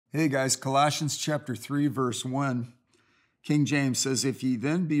Hey guys, Colossians chapter 3, verse 1, King James says, "If ye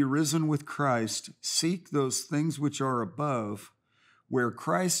then be risen with Christ, seek those things which are above, where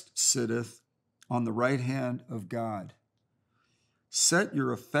Christ sitteth on the right hand of God. Set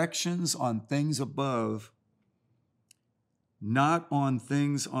your affections on things above, not on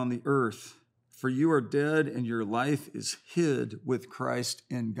things on the earth. For you are dead, and your life is hid with Christ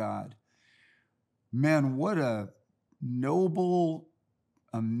in God." Man, what a noble,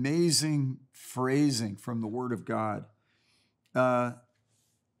 amazing phrasing from the Word of God.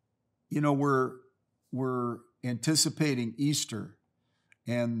 We're anticipating Easter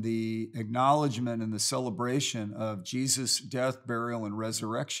and the acknowledgement and the celebration of Jesus' death, burial, and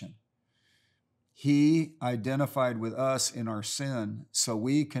resurrection. He identified with us in our sin, so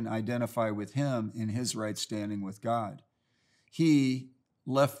we can identify with him in his right standing with God. He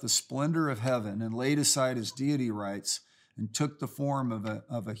left the splendor of heaven and laid aside his deity rights and took the form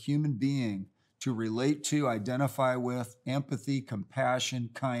of a human being to relate to, identify with, empathy, compassion,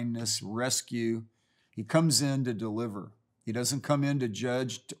 kindness, rescue. He comes in to deliver. He doesn't come in to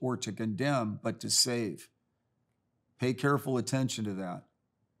judge or to condemn, but to save. Pay careful attention to that.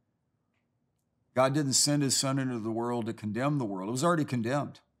 God didn't send his son into the world to condemn the world. It was already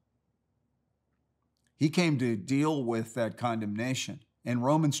condemned. He came to deal with that condemnation. And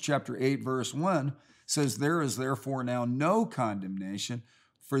Romans chapter 8, verse 1 says, "There is therefore now no condemnation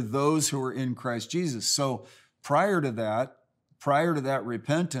for those who are in Christ Jesus." So prior to that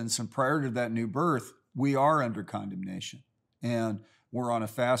repentance and prior to that new birth, we are under condemnation and we're on a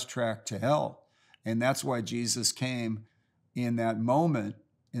fast track to hell. And that's why Jesus came in that moment,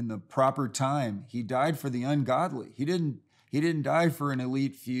 in the proper time. He died for the ungodly. He didn't die for an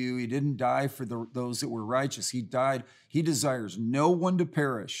elite few. He didn't die for those that were righteous. He desires no one to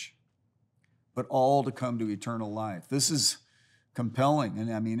perish, but all to come to eternal life. This is compelling.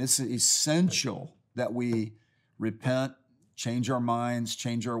 And I mean, it's essential that we repent, change our minds,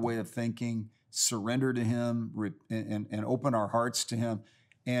 change our way of thinking, surrender to him, and open our hearts to him.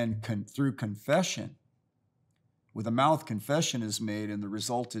 And through confession, with the mouth, confession is made, and the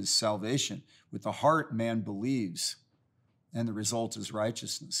result is salvation. With the heart, man believes, and the result is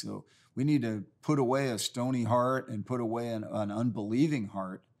righteousness. So we need to put away a stony heart and put away an unbelieving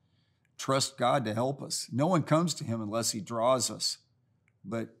heart. Trust God to help us. No one comes to him unless he draws us.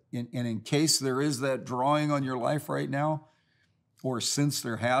 But in case there is that drawing on your life right now, or since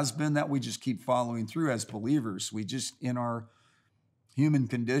there has been, that we just keep following through as believers. We just, in our human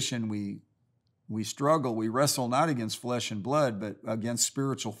condition, we struggle. We wrestle not against flesh and blood, but against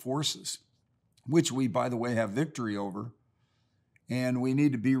spiritual forces, which we, by the way, have victory over. And we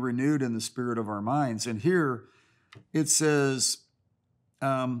need to be renewed in the spirit of our minds. And here it says,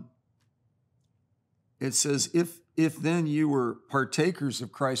 if then you were partakers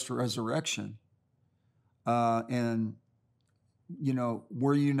of Christ's resurrection, and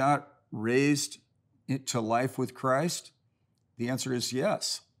were you not raised to life with Christ? The answer is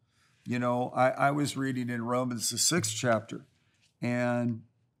yes. I was reading in Romans, the 6th chapter, and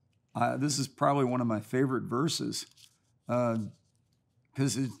this is probably one of my favorite verses,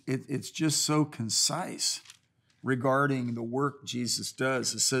 because it's just so concise regarding the work Jesus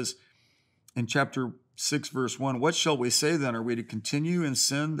does. It says in chapter 6, verse 1, "What shall we say then? Are we to continue in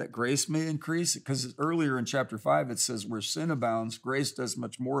sin that grace may increase?" Because earlier in chapter 5, it says, "Where sin abounds, grace does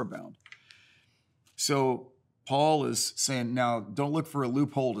much more abound." So Paul is saying, now don't look for a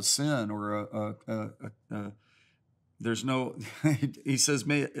loophole to sin or there's no, he says,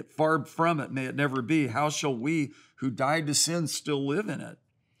 far from it, may it never be. How shall we who died to sin still live in it?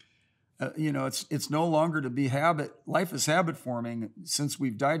 It's no longer to be habit. Life is habit forming. Since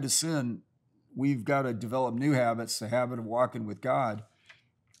we've died to sin, we've got to develop new habits, the habit of walking with God.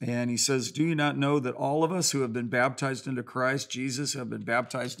 And he says, "Do you not know that all of us who have been baptized into Christ Jesus have been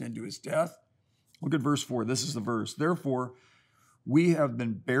baptized into his death?" Look at verse 4. This is the verse. "Therefore, we have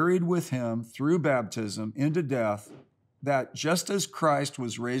been buried with him through baptism into death, that just as Christ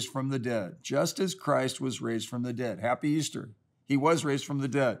was raised from the dead," just as Christ was raised from the dead. Happy Easter. He was raised from the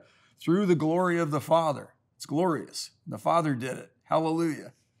dead through the glory of the Father. It's glorious. The Father did it.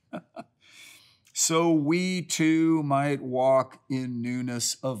 Hallelujah. "So we too might walk in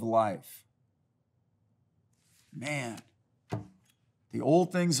newness of life." Man. The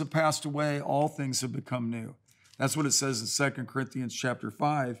old things have passed away, all things have become new. That's what it says in 2 Corinthians chapter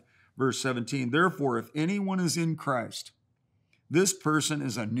 5, verse 17. "Therefore, if anyone is in Christ, this person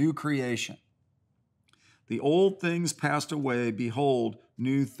is a new creation. The old things passed away, behold,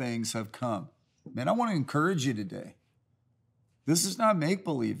 new things have come." Man, I want to encourage you today. This is not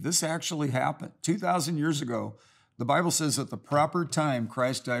make-believe. This actually happened. 2,000 years ago, The Bible says at the proper time,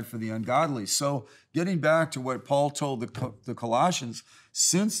 Christ died for the ungodly. So getting back to what Paul told the Colossians,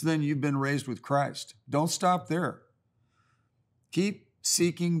 since then you've been raised with Christ. Don't stop there. Keep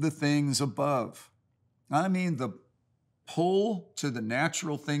seeking the things above. I mean, the pull to the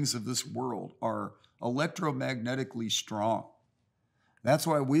natural things of this world are electromagnetically strong. That's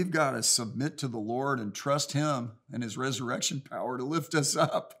why we've got to submit to the Lord and trust him and his resurrection power to lift us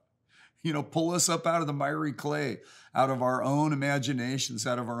up. Pull us up out of the miry clay, out of our own imaginations,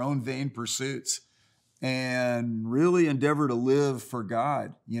 out of our own vain pursuits, and really endeavor to live for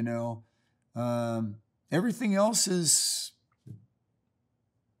God. Everything else is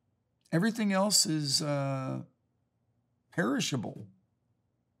perishable.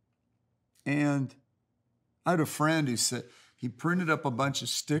 And I had a friend who said he printed up a bunch of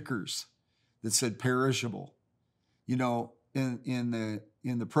stickers that said perishable.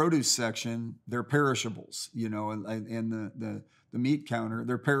 In the produce section, they're perishables, and the meat counter,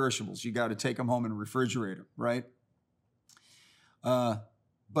 they're perishables. You got to take them home and refrigerate them, right?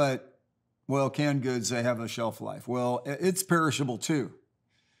 Canned goods, they have a shelf life. Well, it's perishable too.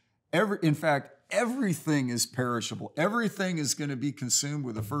 In fact, everything is perishable. Everything is going to be consumed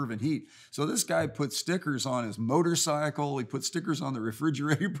with a fervent heat. So this guy put stickers on his motorcycle. He put stickers on the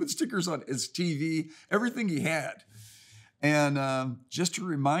refrigerator. He put stickers on his TV, everything he had. And just to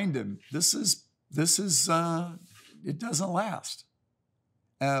remind him, this is it doesn't last.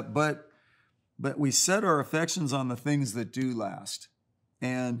 But we set our affections on the things that do last,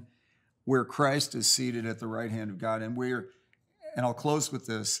 and where Christ is seated at the right hand of God. And I'll close with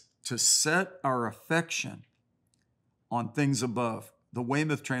this, to set our affection on things above. The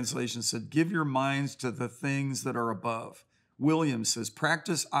Weymouth translation said, give your minds to the things that are above. Williams says,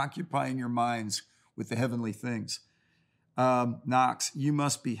 practice occupying your minds with the heavenly things. Knox, you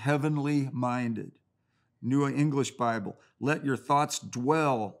must be heavenly minded. New English Bible, let your thoughts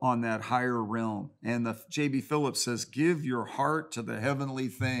dwell on that higher realm. And the J.B. Phillips says, give your heart to the heavenly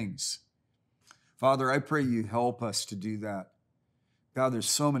things. Father, I pray you help us to do that. God, there's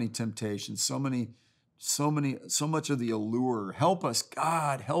so many temptations, so much of the allure. Help us,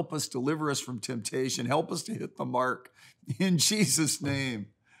 God, help us, deliver us from temptation. Help us to hit the mark. In Jesus' name,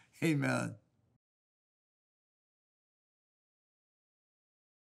 amen.